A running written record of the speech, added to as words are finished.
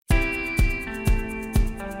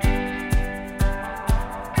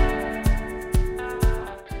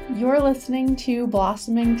You're listening to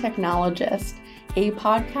Blossoming Technologist, a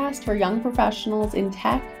podcast for young professionals in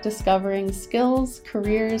tech discovering skills,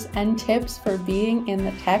 careers, and tips for being in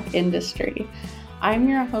the tech industry. I'm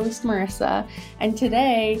your host, Marissa, and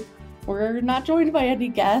today we're not joined by any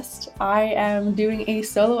guest. I am doing a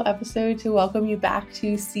solo episode to welcome you back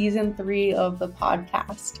to season 3 of the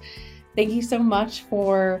podcast. Thank you so much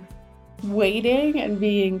for waiting and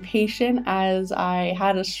being patient as I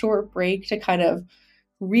had a short break to kind of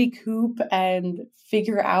recoup and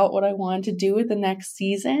figure out what I wanted to do with the next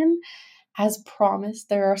season. As promised,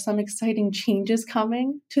 there are some exciting changes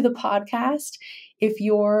coming to the podcast. If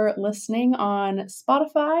you're listening on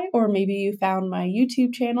Spotify, or maybe you found my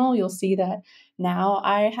YouTube channel, you'll see that now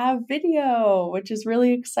I have video, which is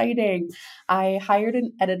really exciting. I hired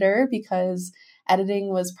an editor because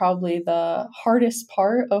editing was probably the hardest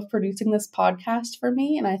part of producing this podcast for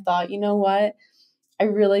me. And I thought, you know what? I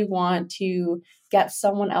really want to get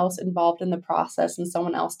someone else involved in the process and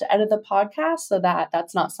someone else to edit the podcast so that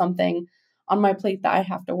that's not something on my plate that I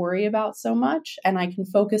have to worry about so much. And I can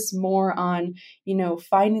focus more on,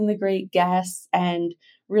 finding the great guests and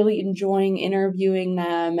really enjoying interviewing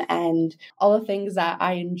them and all the things that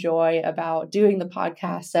I enjoy about doing the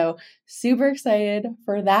podcast. So super excited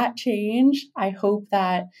for that change. I hope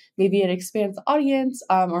that maybe it expands the audience,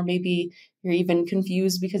 or maybe you're even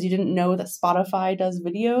confused because you didn't know that Spotify does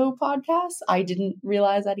video podcasts. I didn't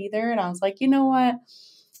realize that either. And I was like, you know what?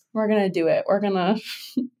 We're going to do it. We're going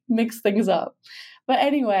to mix things up. But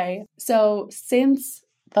anyway, so since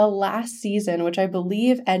the last season, which I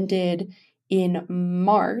believe ended in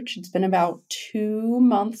March, it's been about 2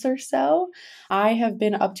 months or so, I have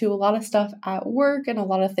been up to a lot of stuff at work and a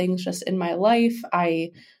lot of things just in my life. I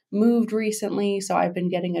moved recently, so I've been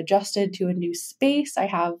getting adjusted to a new space. I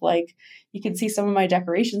have you can see some of my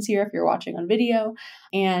decorations here if you're watching on video.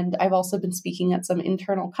 And I've also been speaking at some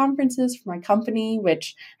internal conferences for my company,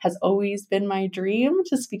 which has always been my dream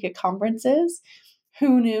to speak at conferences.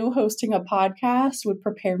 Who knew hosting a podcast would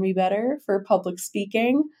prepare me better for public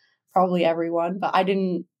speaking? Probably everyone, but I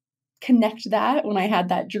didn't connect that when I had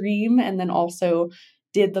that dream and then also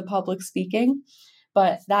did the public speaking.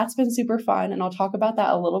 But that's been super fun, and I'll talk about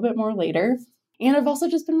that a little bit more later. And I've also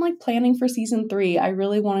just been planning for season 3. I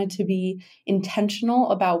really wanted to be intentional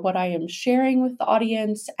about what I am sharing with the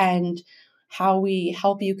audience and how we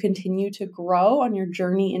help you continue to grow on your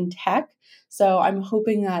journey in tech. So I'm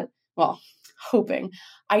hoping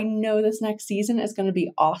I know this next season is going to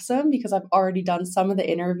be awesome because I've already done some of the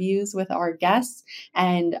interviews with our guests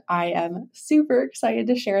and I am super excited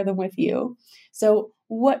to share them with you. So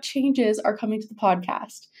what changes are coming to the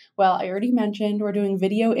podcast? Well, I already mentioned we're doing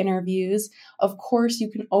video interviews. Of course,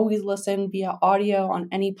 you can always listen via audio on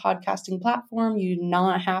any podcasting platform. You do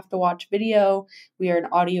not have to watch video. We are an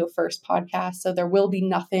audio first podcast, so there will be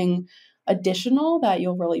nothing additional that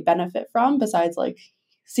you'll really benefit from besides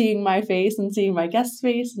seeing my face and seeing my guest's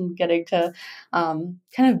face and getting to kind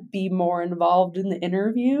of be more involved in the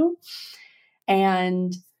interview.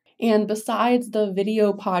 And besides the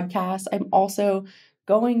video podcast, I'm also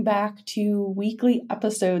going back to weekly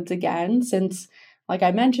episodes again, since, like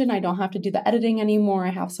I mentioned, I don't have to do the editing anymore. I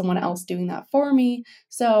have someone else doing that for me.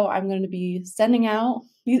 So I'm going to be sending out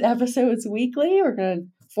these episodes weekly. We're going to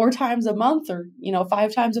 4 times a month or,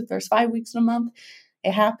 5 times if there's 5 weeks in a month.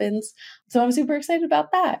 It happens. So I'm super excited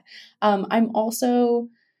about that. I'm also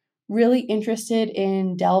really interested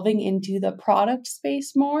in delving into the product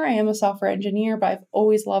space more. I am a software engineer, but I've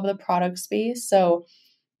always loved the product space. So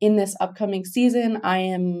in this upcoming season, I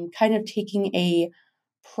am kind of taking a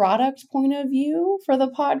product point of view for the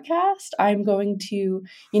podcast. I'm going to,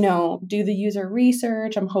 do the user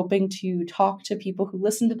research. I'm hoping to talk to people who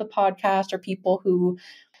listen to the podcast or people who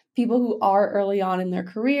are early on in their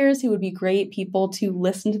careers who would be great people to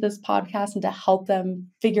listen to this podcast and to help them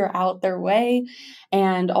figure out their way,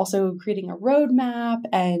 and also creating a roadmap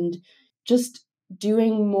and just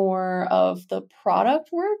doing more of the product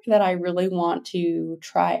work that I really want to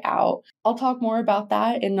try out. I'll talk more about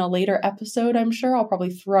that in a later episode, I'm sure. I'll probably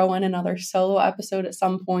throw in another solo episode at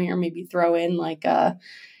some point, or maybe throw in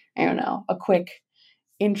a quick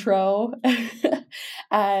intro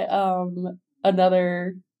at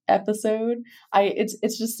another episode.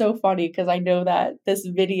 It's just so funny because I know that this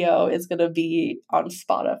video is going to be on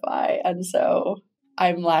Spotify, and so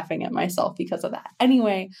I'm laughing at myself because of that.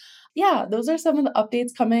 Anyway, yeah, those are some of the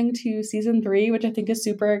updates coming to season 3, which I think is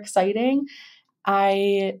super exciting.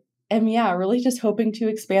 I am, really just hoping to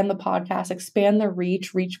expand the podcast, expand the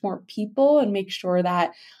reach more people, and make sure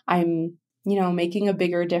that I'm making a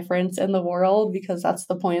bigger difference in the world, because that's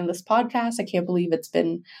the point of this podcast. I can't believe it's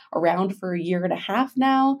been around for 1.5 years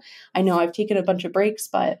now. I know I've taken a bunch of breaks,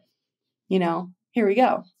 but here we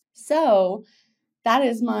go. So that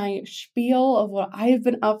is my spiel of what I've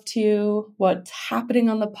been up to, what's happening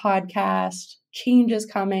on the podcast, changes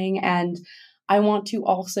coming, and I want to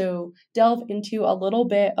also delve into a little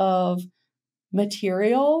bit of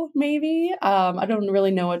material, maybe. I don't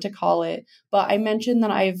really know what to call it, but I mentioned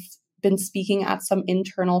that I've been speaking at some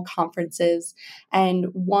internal conferences, and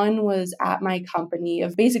one was at my company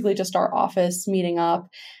of basically just our office meeting up,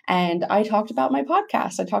 and I talked about my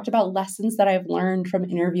podcast. I talked about lessons that I've learned from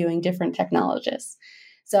interviewing different technologists.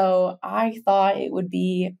 So I thought it would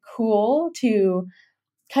be cool to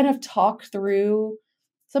kind of talk through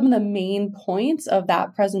some of the main points of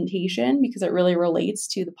that presentation because it really relates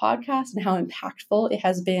to the podcast and how impactful it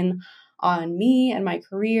has been on me and my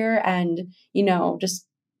career and, just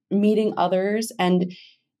meeting others and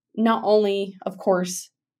not only, of course,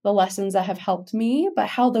 the lessons that have helped me, but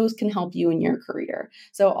how those can help you in your career.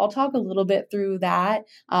 So I'll talk a little bit through that.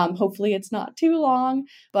 Hopefully it's not too long,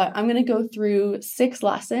 but I'm going to go through 6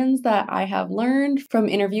 lessons that I have learned from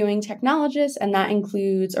interviewing technologists, and that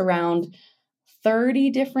includes around 30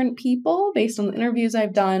 different people based on the interviews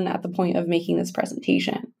I've done at the point of making this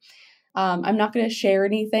presentation. I'm not going to share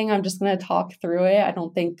anything. I'm just going to talk through it. I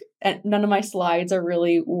don't think none of my slides are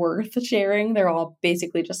really worth sharing. They're all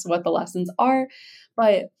basically just what the lessons are.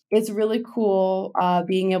 But it's really cool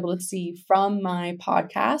being able to see from my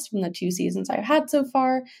podcast, from the 2 seasons I've had so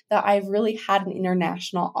far, that I've really had an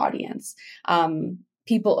international audience.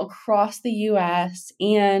 People across the US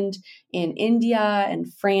and in India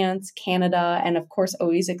and France, Canada, and of course,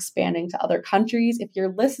 always expanding to other countries. If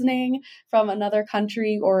you're listening from another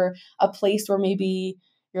country or a place where maybe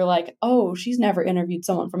you're like, oh, she's never interviewed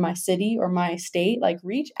someone from my city or my state, like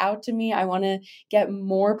reach out to me. I want to get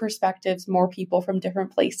more perspectives, more people from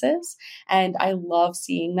different places. And I love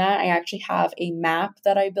seeing that. I actually have a map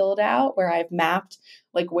that I build out where I've mapped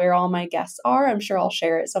like where all my guests are. I'm sure I'll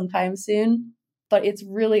share it sometime soon. But it's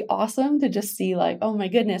really awesome to just see like, oh my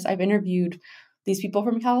goodness, I've interviewed these people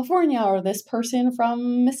from California or this person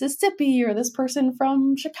from Mississippi or this person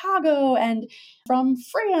from Chicago and from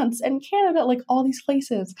France and Canada, like all these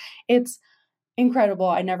places. It's incredible.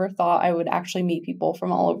 I never thought I would actually meet people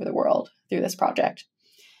from all over the world through this project.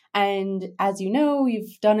 And as you know,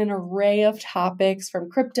 we've done an array of topics from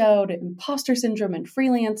crypto to imposter syndrome and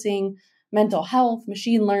freelancing, mental health,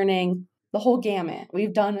 machine learning, the whole gamut.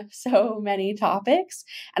 We've done so many topics,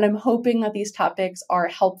 and I'm hoping that these topics are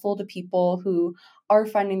helpful to people who are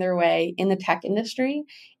finding their way in the tech industry.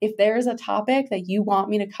 If there is a topic that you want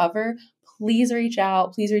me to cover, please reach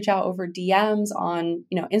out. Please reach out over DMs on,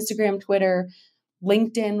 Instagram, Twitter,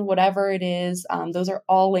 LinkedIn, whatever it is. Those are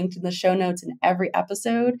all linked in the show notes in every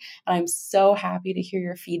episode. And I'm so happy to hear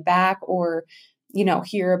your feedback or,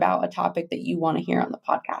 hear about a topic that you want to hear on the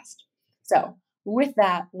podcast. So with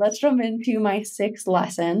that, let's jump into my 6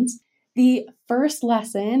 lessons. The first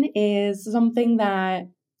lesson is something that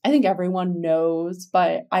I think everyone knows,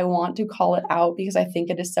 but I want to call it out because I think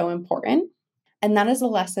it is so important. And that is a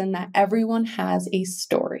lesson that everyone has a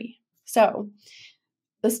story. So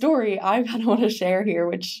the story I kind of want to share here,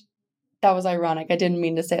 which that was ironic. I didn't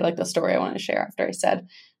mean to say like the story I want to share after I said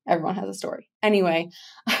everyone has a story. Anyway,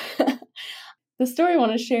 the story I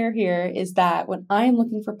want to share here is that when I'm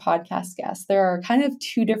looking for podcast guests, there are kind of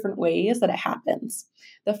 2 different ways that it happens.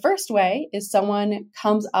 The first way is someone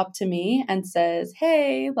comes up to me and says,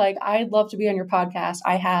 hey, like, I'd love to be on your podcast.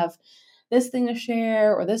 I have this thing to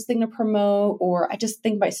share or this thing to promote, or I just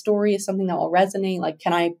think my story is something that will resonate. Like,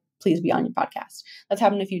 can I please be on your podcast? That's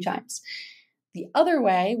happened a few times. The other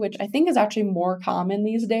way, which I think is actually more common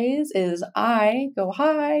these days, is I go,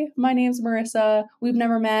 hi, my name's Marissa. We've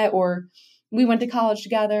never met, or we went to college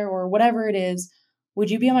together, or whatever it is. Would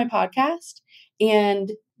you be on my podcast?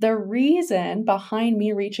 And the reason behind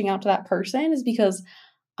me reaching out to that person is because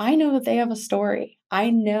I know that they have a story. I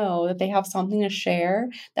know that they have something to share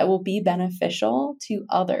that will be beneficial to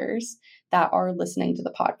others that are listening to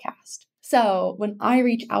the podcast. So when I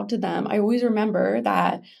reach out to them, I always remember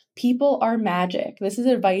that people are magic. This is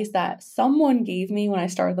advice that someone gave me when I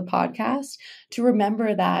started the podcast, to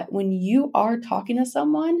remember that when you are talking to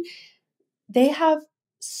someone, they have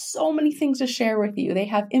so many things to share with you. They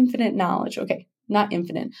have infinite knowledge. Okay, not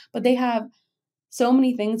infinite, but they have so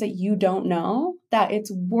many things that you don't know that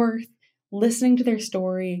it's worth listening to their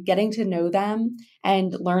story, getting to know them,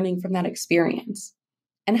 and learning from that experience.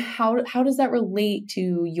 And how does that relate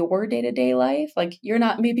to your day-to-day life? Like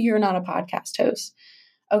maybe you're not a podcast host.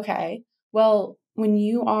 Okay, well, when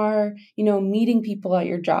you are, meeting people at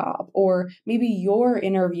your job, or maybe you're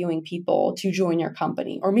interviewing people to join your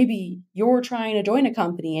company, or maybe you're trying to join a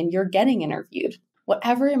company and you're getting interviewed,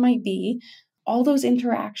 whatever it might be, all those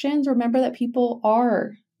interactions, remember that people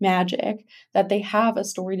are magic, that they have a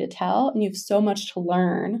story to tell, and you have so much to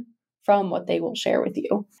learn from what they will share with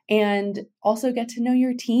you. And also get to know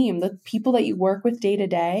your team, the people that you work with day to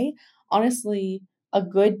day. Honestly, a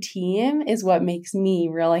good team is what makes me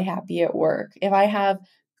really happy at work. If I have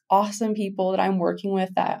awesome people that I'm working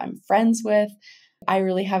with, that I'm friends with, I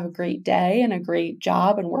really have a great day and a great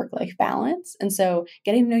job and work-life balance. And so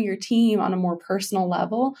getting to know your team on a more personal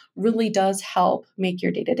level really does help make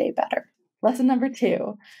your day-to-day better. Lesson number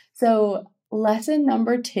 2. So lesson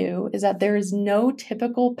number 2 is that there is no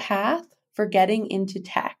typical path for getting into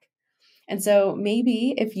tech. And so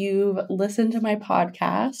maybe if you've listened to my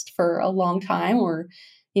podcast for a long time, or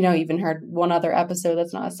even heard one other episode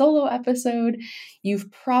that's not a solo episode, you've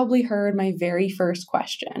probably heard my very first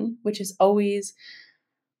question, which is always,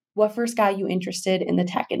 what first got you interested in the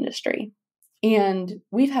tech industry? And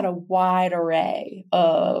we've had a wide array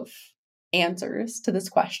of answers to this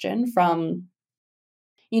question, from,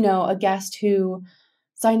 a guest who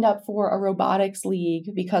signed up for a robotics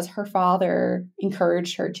league because her father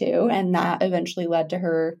encouraged her to, and that eventually led to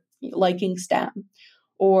her liking STEM,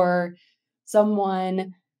 or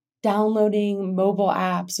someone downloading mobile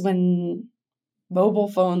apps when mobile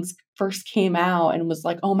phones first came out and was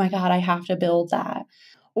like, oh my God, I have to build that.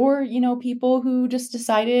 Or, people who just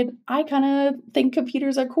decided, I kind of think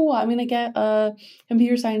computers are cool, I'm going to get a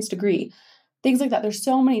computer science degree. Things like that. There's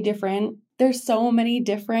so many different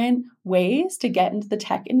ways to get into the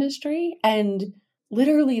tech industry. And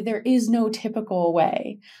literally, there is no typical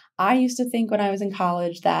way. I used to think when I was in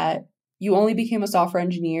college that you only became a software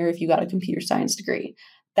engineer if you got a computer science degree.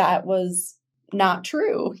 That was not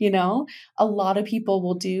true. A lot of people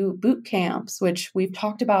will do boot camps, which we've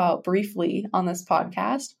talked about briefly on this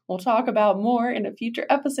podcast. We'll talk about more in a future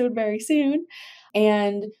episode very soon.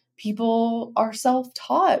 And people are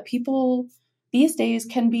self-taught. People these days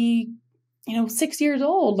can be, 6 years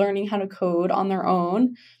old learning how to code on their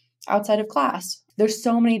own outside of class. There's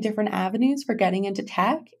so many different avenues for getting into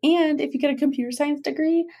tech. And if you get a computer science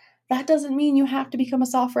degree, that doesn't mean you have to become a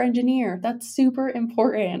software engineer. That's super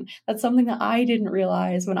important. That's something that I didn't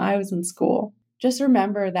realize when I was in school. Just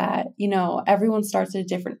remember that, everyone starts at a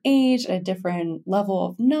different age, at a different level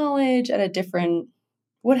of knowledge, at a different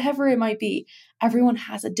whatever it might be. Everyone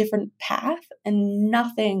has a different path, and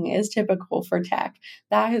nothing is typical for tech.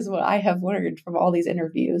 That is what I have learned from all these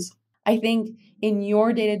interviews. I think in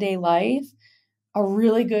your day-to-day life, a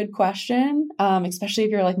really good question, especially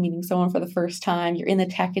if you're meeting someone for the first time, you're in the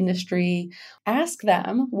tech industry, ask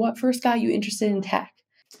them what first got you interested in tech.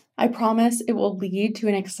 I promise it will lead to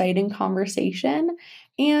an exciting conversation.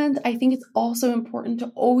 And I think it's also important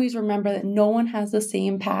to always remember that no one has the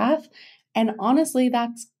same path. And honestly,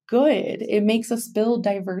 that's good. It makes us build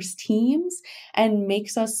diverse teams and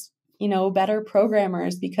makes us, better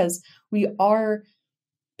programmers, because we are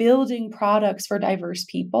building products for diverse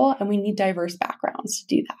people and we need diverse backgrounds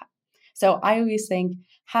to do that. So I always think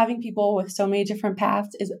having people with so many different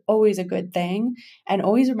paths is always a good thing. And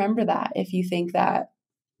always remember that if you think that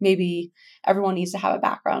maybe everyone needs to have a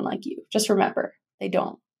background like you, just remember they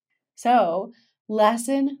don't. So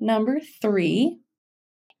lesson number 3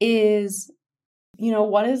 is,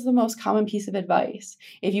 what is the most common piece of advice?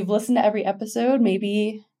 If you've listened to every episode,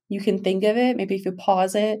 maybe you can think of it. Maybe if you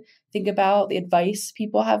pause it, think about the advice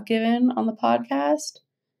people have given on the podcast.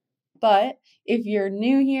 But if you're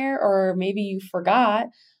new here, or maybe you forgot,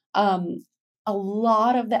 a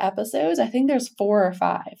lot of the episodes, I think there's 4 or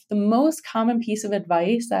 5. The most common piece of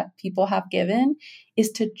advice that people have given is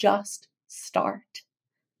to just start.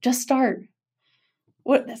 Just start.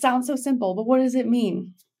 That sounds so simple, but what does it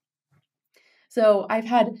mean? So I've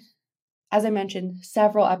had, as I mentioned,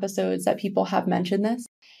 several episodes that people have mentioned this.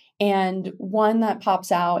 And one that pops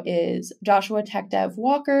out is Joshua Tech Dev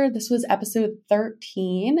Walker. This was episode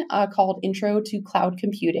 13 called Intro to Cloud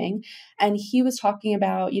Computing. And he was talking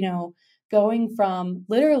about, going from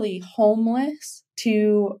literally homeless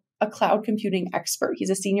to a cloud computing expert.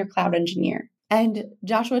 He's a senior cloud engineer. And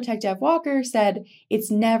Joshua Tech Dev Walker said, it's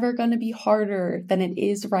never going to be harder than it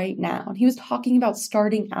is right now. And he was talking about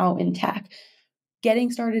starting out in tech,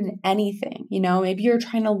 getting started in anything. Maybe you're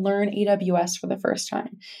trying to learn AWS for the first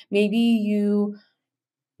time. Maybe you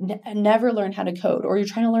never learned how to code, or you're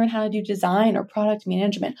trying to learn how to do design or product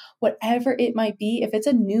management. Whatever it might be, if it's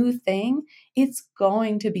a new thing, it's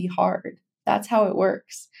going to be hard. That's how it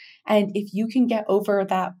works. And if you can get over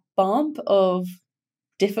that bump of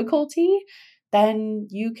difficulty, then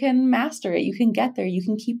you can master it. You can get there. You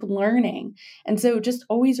can keep learning. And so just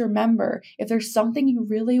always remember, if there's something you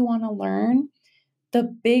really want to learn,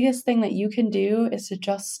 the biggest thing that you can do is to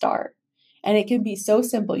just start. And it can be so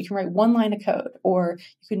simple. You can write one line of code, or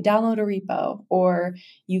you can download a repo, or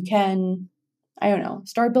you can,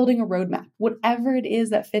 start building a roadmap. Whatever it is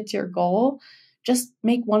that fits your goal, just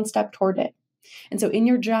make one step toward it. And so in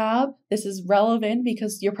your job, this is relevant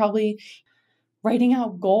because you're probably writing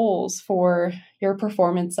out goals for your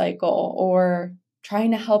performance cycle or trying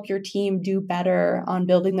to help your team do better on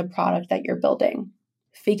building the product that you're building.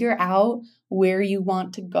 Figure out where you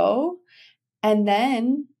want to go and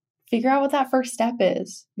then figure out what that first step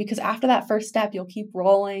is. Because after that first step, you'll keep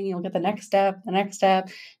rolling, you'll get the next step.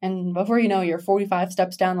 And before you know, you're 45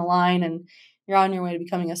 steps down the line and you're on your way to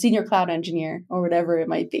becoming a senior cloud engineer or whatever it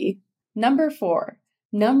might be. Number four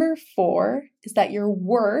is that your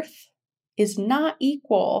worth is not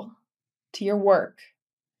equal to your work.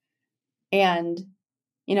 And,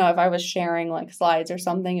 if I was sharing like slides or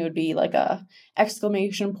something, it would be like a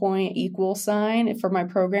exclamation point equal sign for my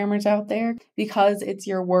programmers out there, because it's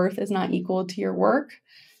your worth is not equal to your work.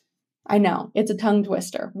 I know it's a tongue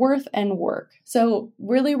twister, worth and work. So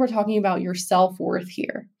really we're talking about your self-worth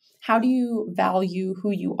here. How do you value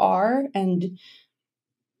who you are and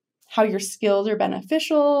how your skills are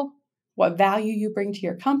beneficial, what value you bring to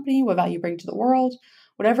your company, what value you bring to the world,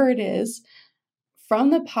 whatever it is. From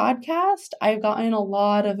the podcast, I've gotten a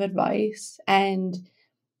lot of advice, and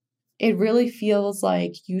it really feels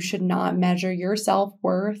like you should not measure your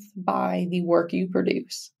self-worth by the work you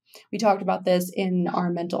produce. We talked about this in our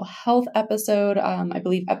mental health episode, I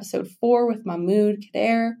believe episode 4 with Mahmoud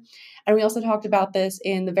Kader. And we also talked about this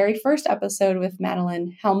in the very first episode with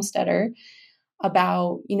Madeline Helmstetter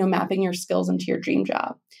about, mapping your skills into your dream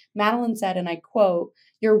job. Madeline said, and I quote,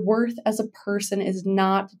 "Your worth as a person is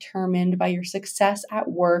not determined by your success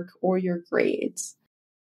at work or your grades."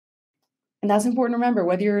 And that's important to remember,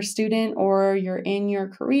 whether you're a student or you're in your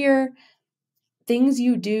career, things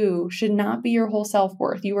you do should not be your whole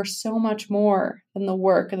self-worth. You are so much more than the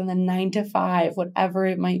work, than the 9 to 5, whatever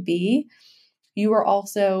it might be. You are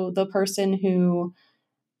also the person who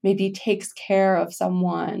maybe takes care of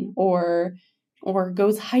someone or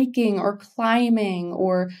goes hiking or climbing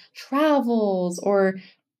or travels or,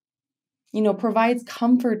 provides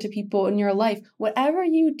comfort to people in your life. Whatever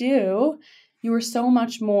you do, you are so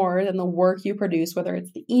much more than the work you produce, whether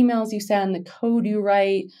it's the emails you send, the code you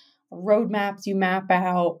write, roadmaps you map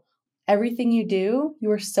out, everything you do, you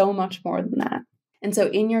are so much more than that. And so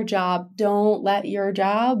in your job, don't let your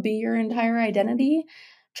job be your entire identity.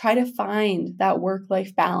 Try to find that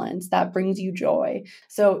work-life balance that brings you joy.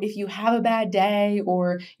 So if you have a bad day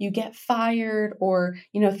or you get fired or,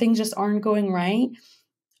 things just aren't going right,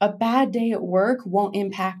 a bad day at work won't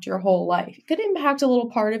impact your whole life. It could impact a little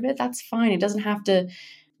part of it. That's fine. It doesn't have to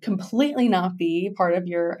completely not be part of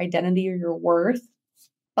your identity or your worth,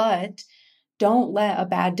 but don't let a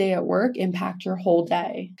bad day at work impact your whole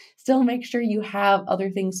day. Still make sure you have other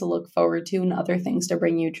things to look forward to and other things to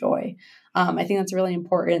bring you joy. I think that's really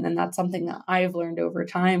important. And that's something that I've learned over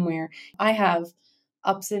time, where I have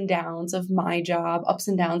ups and downs of my job, ups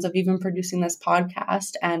and downs of even producing this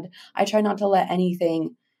podcast. And I try not to let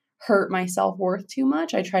anything hurt my self-worth too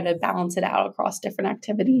much. I try to balance it out across different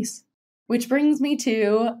activities. Which brings me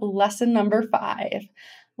to lesson number 5.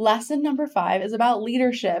 Lesson number 5 is about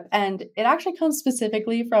leadership, and it actually comes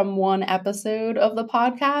specifically from one episode of the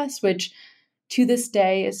podcast, which to this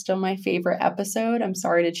day is still my favorite episode. I'm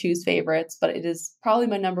sorry to choose favorites, but it is probably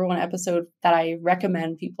my number 1 episode that I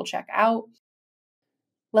recommend people check out.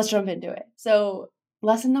 Let's jump into it. So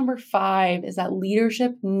lesson number 5 is that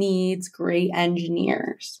leadership needs great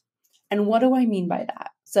engineers. And what do I mean by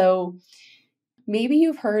that? So maybe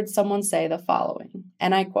you've heard someone say the following,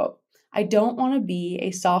 and I quote, "I don't want to be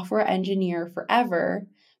a software engineer forever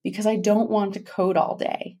because I don't want to code all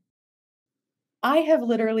day." I have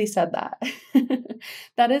literally said that.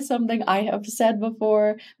 That is something I have said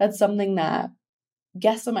before. That's something that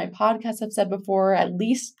guests on my podcast have said before, at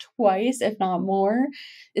least twice, if not more.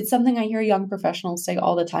 It's something I hear young professionals say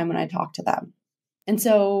all the time when I talk to them. And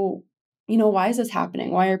so, why is this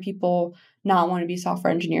happening? Why are people not want to be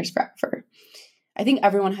software engineers forever? I think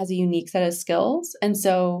everyone has a unique set of skills. And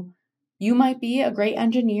so you might be a great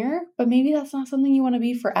engineer, but maybe that's not something you want to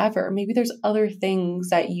be forever. Maybe there's other things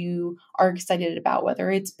that you are excited about,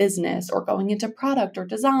 whether it's business or going into product or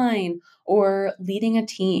design or leading a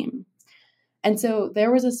team. And so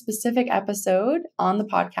there was a specific episode on the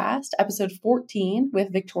podcast, episode 14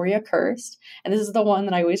 with Victoria Kirst. And this is the one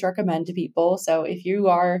that I always recommend to people. So if you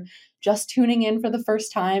are just tuning in for the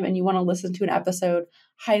first time and you want to listen to an episode,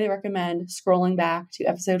 highly recommend scrolling back to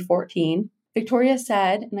episode 14. Victoria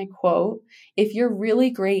said, and I quote, "If you're really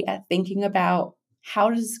great at thinking about how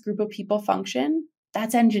does this group of people function,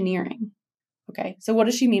 that's engineering." Okay, so what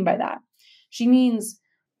does she mean by that? She means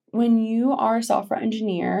when you are a software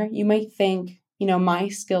engineer, you might think, my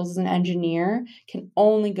skills as an engineer can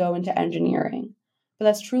only go into engineering, but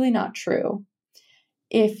that's truly not true.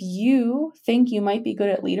 If you think you might be good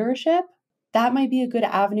at leadership, that might be a good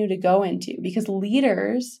avenue to go into, because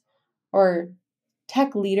leaders or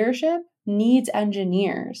tech leadership needs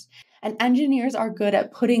engineers. And engineers are good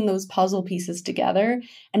at putting those puzzle pieces together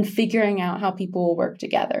and figuring out how people will work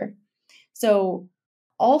together. So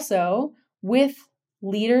also with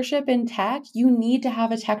leadership in tech, you need to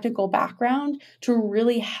have a technical background to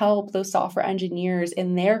really help those software engineers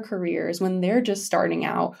in their careers when they're just starting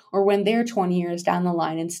out or when they're 20 years down the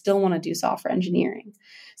line and still want to do software engineering.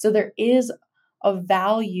 So there is a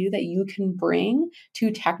value that you can bring to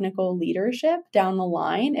technical leadership down the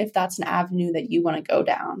line if that's an avenue that you want to go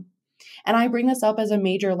down. And I bring this up as a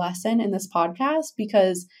major lesson in this podcast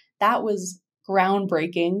because that was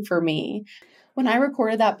groundbreaking for me. When I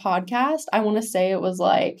recorded that podcast, I want to say it was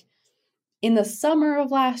like in the summer of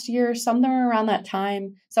last year, somewhere around that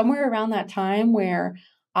time where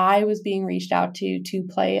I was being reached out to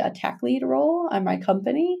play a tech lead role at my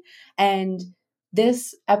company. And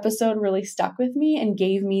this episode really stuck with me and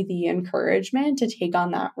gave me the encouragement to take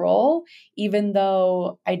on that role, even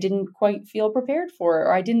though I didn't quite feel prepared for it,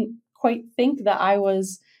 or I didn't quite think that I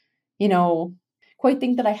was,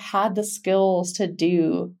 I had the skills to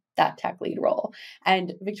do that tech lead role.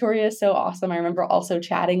 And Victoria is so awesome. I remember also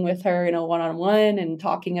chatting with her, one-on-one and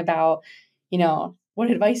talking about,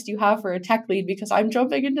 what advice do you have for a tech lead? Because I'm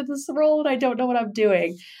jumping into this role and I don't know what I'm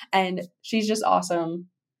doing. And she's just awesome.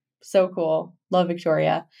 So cool. Love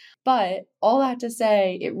Victoria. But all that to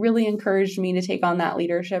say, it really encouraged me to take on that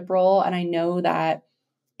leadership role. And I know that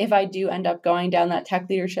if I do end up going down that tech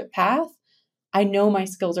leadership path, I know my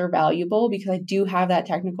skills are valuable because I do have that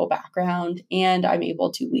technical background and I'm able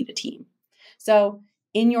to lead a team. So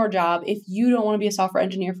in your job, if you don't want to be a software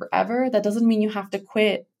engineer forever, that doesn't mean you have to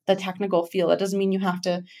quit the technical field. That doesn't mean you have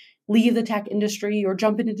to leave the tech industry or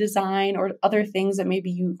jump into design or other things that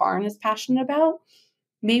maybe you aren't as passionate about.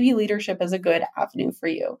 Maybe leadership is a good avenue for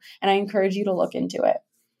you. And I encourage you to look into it.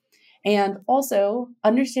 And also,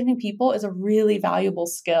 understanding people is a really valuable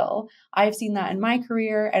skill. I've seen that in my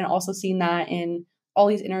career and also seen that in all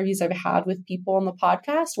these interviews I've had with people on the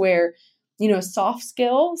podcast where, soft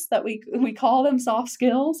skills that we call them soft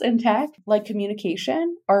skills in tech, like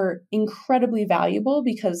communication, are incredibly valuable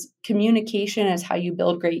because communication is how you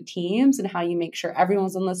build great teams and how you make sure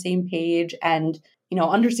everyone's on the same page and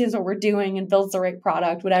understands what we're doing and builds the right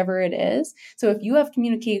product, whatever it is. So if you have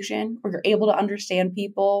communication or you're able to understand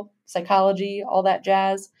people, psychology, all that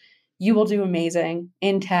jazz, you will do amazing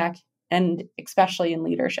in tech and especially in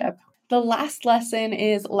leadership. The last lesson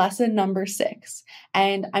is lesson number 6.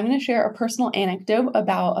 And I'm going to share a personal anecdote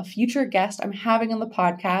about a future guest I'm having on the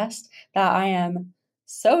podcast that I am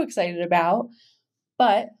so excited about.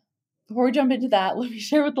 But before we jump into that, let me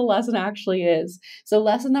share what the lesson actually is. So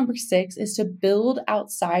lesson number 6 is to build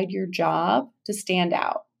outside your job to stand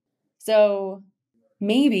out. So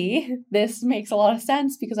maybe this makes a lot of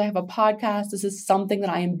sense because I have a podcast. This is something that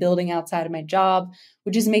I am building outside of my job,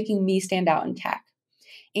 which is making me stand out in tech.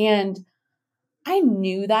 And I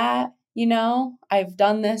knew that, I've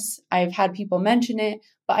done this, I've had people mention it,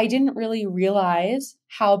 but I didn't really realize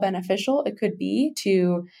how beneficial it could be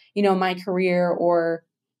to, my career or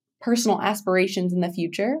personal aspirations in the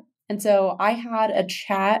future. And so I had a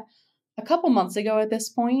chat a couple months ago at this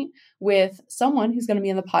point with someone who's going to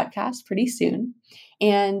be on the podcast pretty soon.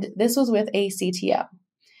 And this was with a CTO.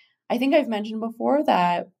 I think I've mentioned before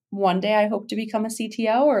that one day I hope to become a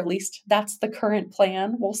CTO, or at least that's the current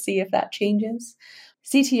plan. We'll see if that changes.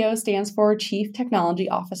 CTO stands for Chief Technology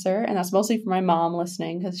Officer, and that's mostly for my mom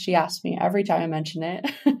listening because she asks me every time I mention it.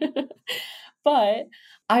 But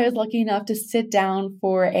I was lucky enough to sit down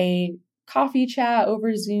for a coffee chat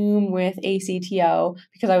over Zoom with a CTO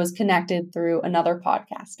because I was connected through another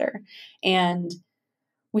podcaster. And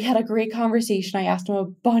we had a great conversation. I asked him a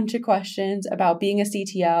bunch of questions about being a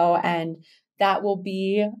CTO, and that will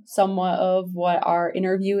be somewhat of what our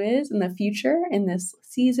interview is in the future in this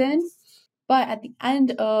season. But at the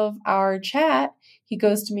end of our chat, he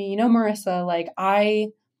goes to me, Marissa, I,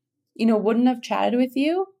 wouldn't have chatted with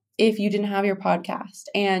you if you didn't have your podcast.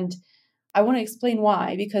 And I want to explain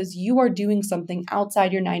why, because you are doing something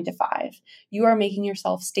outside your 9 to 5. You are making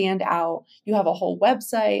yourself stand out. You have a whole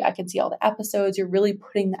website. I can see all the episodes. You're really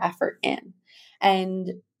putting the effort in.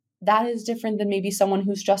 And that is different than maybe someone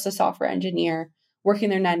who's just a software engineer working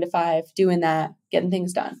their 9 to 5, doing that, getting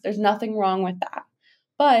things done. There's nothing wrong with that.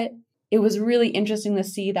 But it was really interesting to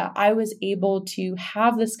see that I was able to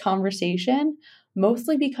have this conversation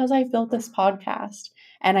mostly because I built this podcast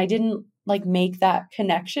and I didn't make that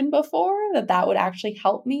connection before that would actually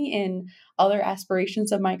help me in other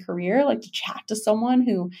aspirations of my career, like to chat to someone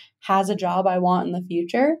who has a job I want in the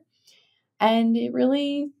future. And it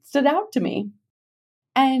really stood out to me.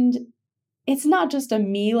 And it's not just a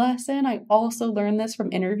me lesson. I also learned this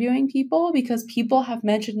from interviewing people because people have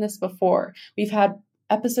mentioned this before. We've had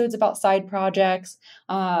episodes about side projects,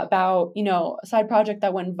 about, a side project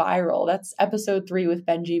that went viral. That's episode 3 with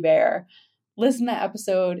Benji Bear. Listen to that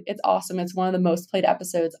episode. It's awesome. It's one of the most played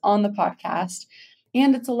episodes on the podcast.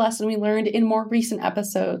 And it's a lesson we learned in more recent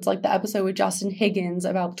episodes, like the episode with Justin Higgins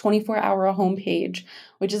about the 24-hour homepage,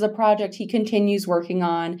 which is a project he continues working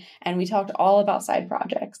on. And we talked all about side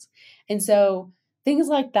projects. And so things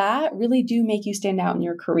like that really do make you stand out in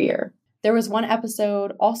your career. There was one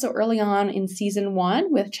episode also early on in season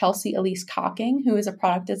 1 with Chelsea Elise Cocking, who is a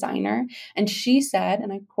product designer. And she said,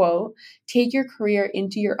 and I quote, "Take your career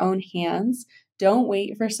into your own hands. Don't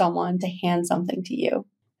wait for someone to hand something to you."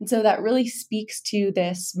 And so that really speaks to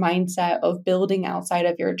this mindset of building outside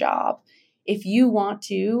of your job. If you want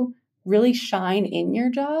to really shine in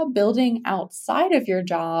your job, building outside of your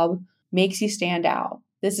job makes you stand out.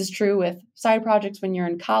 This is true with side projects when you're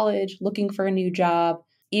in college, looking for a new job,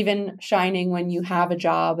 even shining when you have a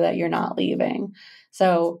job that you're not leaving.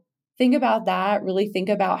 So think about that. Really think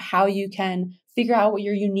about how you can figure out what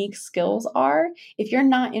your unique skills are. If you're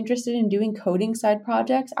not interested in doing coding side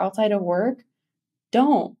projects outside of work,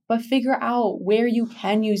 don't, but figure out where you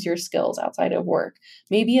can use your skills outside of work.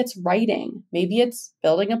 Maybe it's writing, maybe it's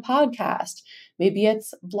building a podcast, maybe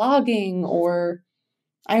it's blogging, or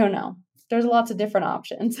I don't know. There's lots of different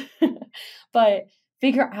options, but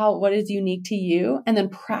figure out what is unique to you and then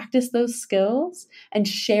practice those skills and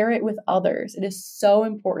share it with others. It is so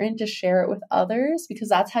important to share it with others because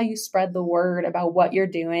that's how you spread the word about what you're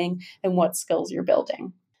doing and what skills you're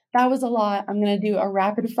building. That was a lot. I'm going to do a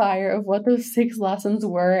rapid fire of what those 6 lessons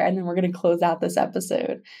were, and then we're going to close out this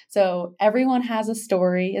episode. So everyone has a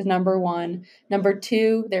story is number 1. Number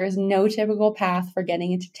 2, there is no typical path for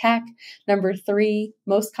getting into tech. Number 3,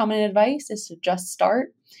 most common advice is to just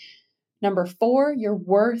start. Number 4, your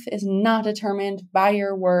worth is not determined by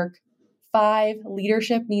your work. 5,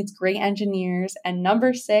 leadership needs great engineers. And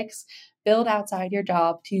number 6, build outside your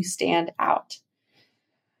job to stand out.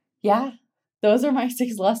 Yeah. Those are my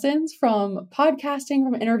 6 lessons from podcasting,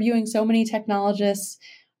 from interviewing so many technologists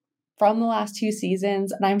from the last 2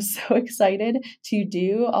 seasons. And I'm so excited to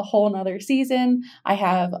do a whole nother season. I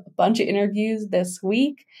have a bunch of interviews this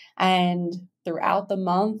week and throughout the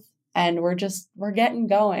month. And we're getting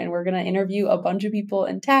going. We're going to interview a bunch of people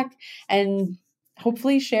in tech and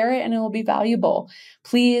hopefully share it and it will be valuable.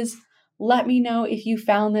 Please let me know if you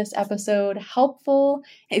found this episode helpful.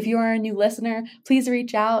 If you are a new listener, please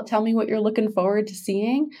reach out. Tell me what you're looking forward to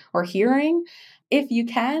seeing or hearing. If you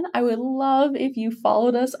can, I would love if you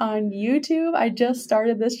followed us on YouTube. I just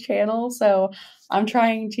started this channel, so I'm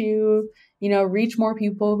trying to, reach more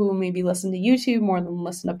people who maybe listen to YouTube more than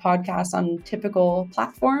listen to podcasts on typical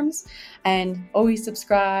platforms. And always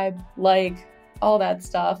subscribe, all that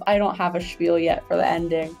stuff. I don't have a spiel yet for the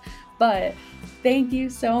ending, but thank you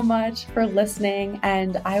so much for listening,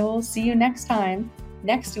 and I will see you next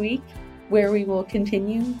week, where we will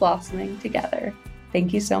continue blossoming together.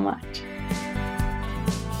 Thank you so much.